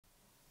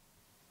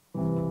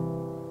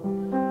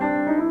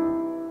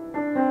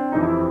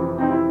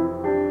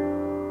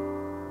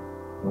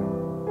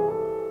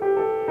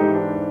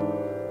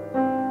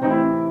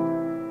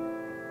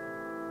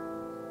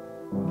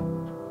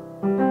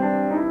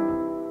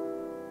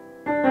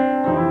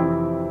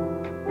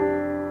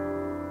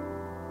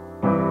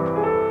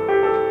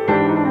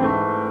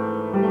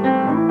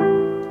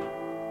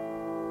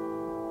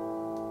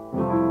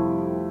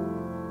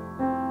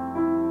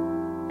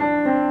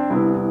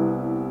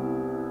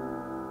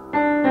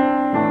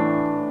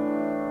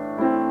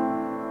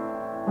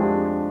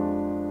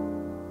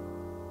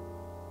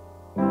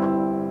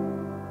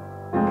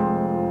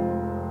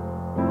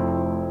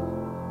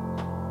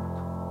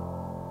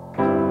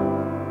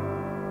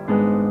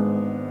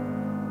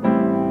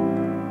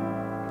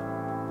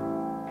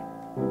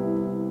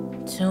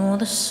To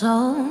the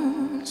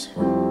souls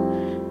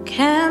who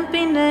can't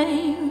be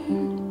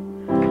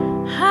named,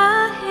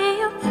 I hear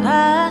your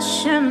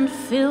passion,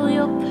 feel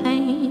your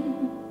pain.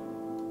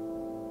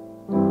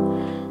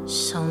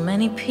 So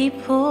many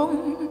people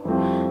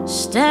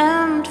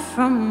stemmed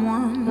from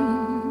one.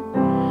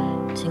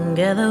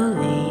 Together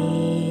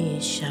we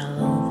shall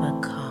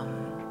overcome.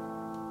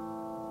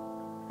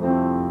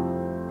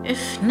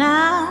 If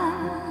now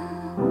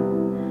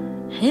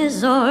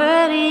is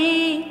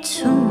already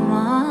too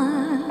much,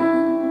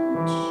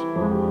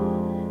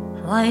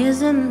 why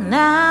isn't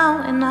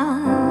now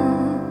enough?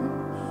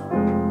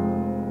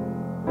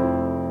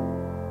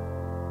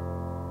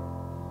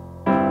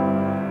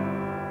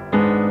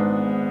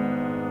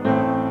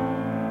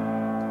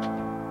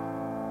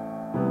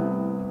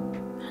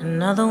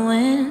 Another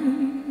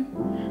win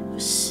for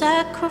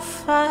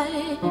sacrifice,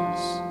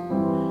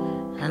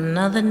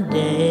 another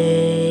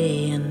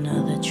day,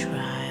 another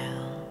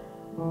trial.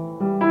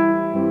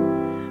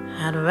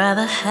 I'd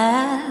rather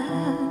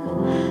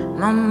have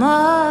my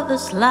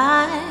mother's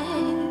life,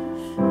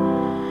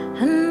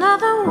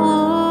 another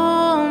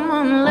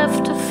woman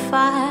left to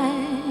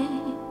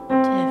fight.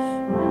 If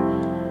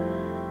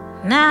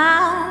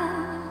now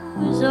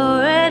is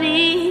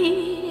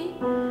already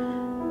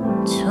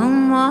too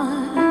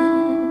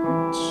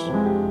much,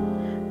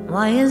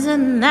 why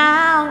isn't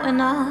now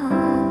enough?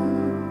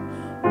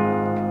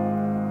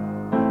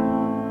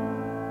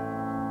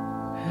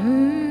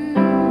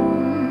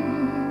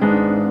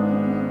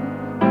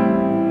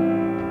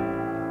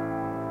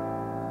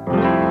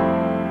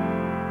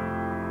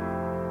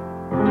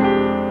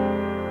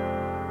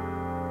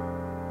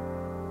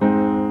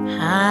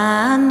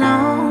 I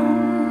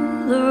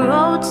know the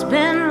road's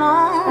been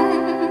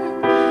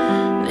long,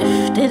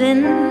 lifted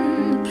in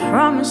the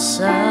promise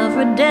of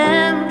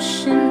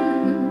redemption,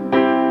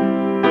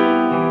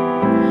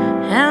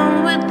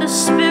 and with the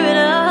spirit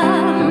of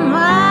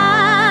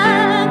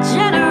my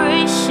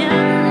generation,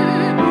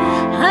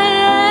 I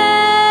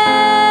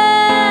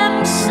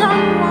am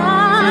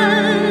someone.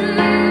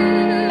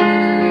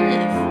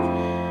 If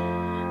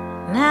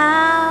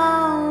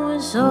now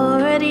is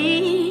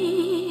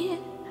already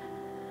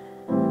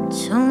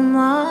too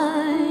much,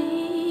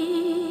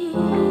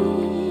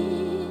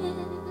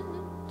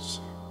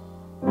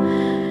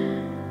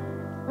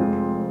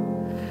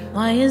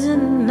 why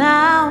isn't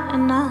now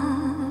enough?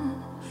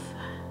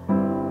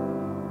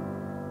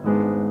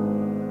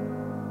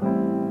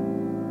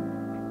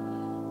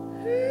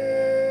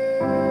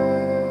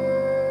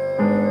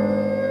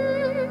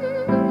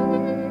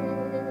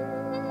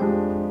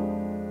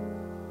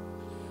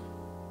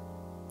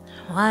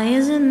 Why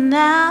isn't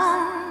now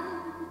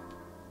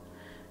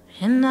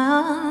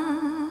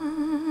enough?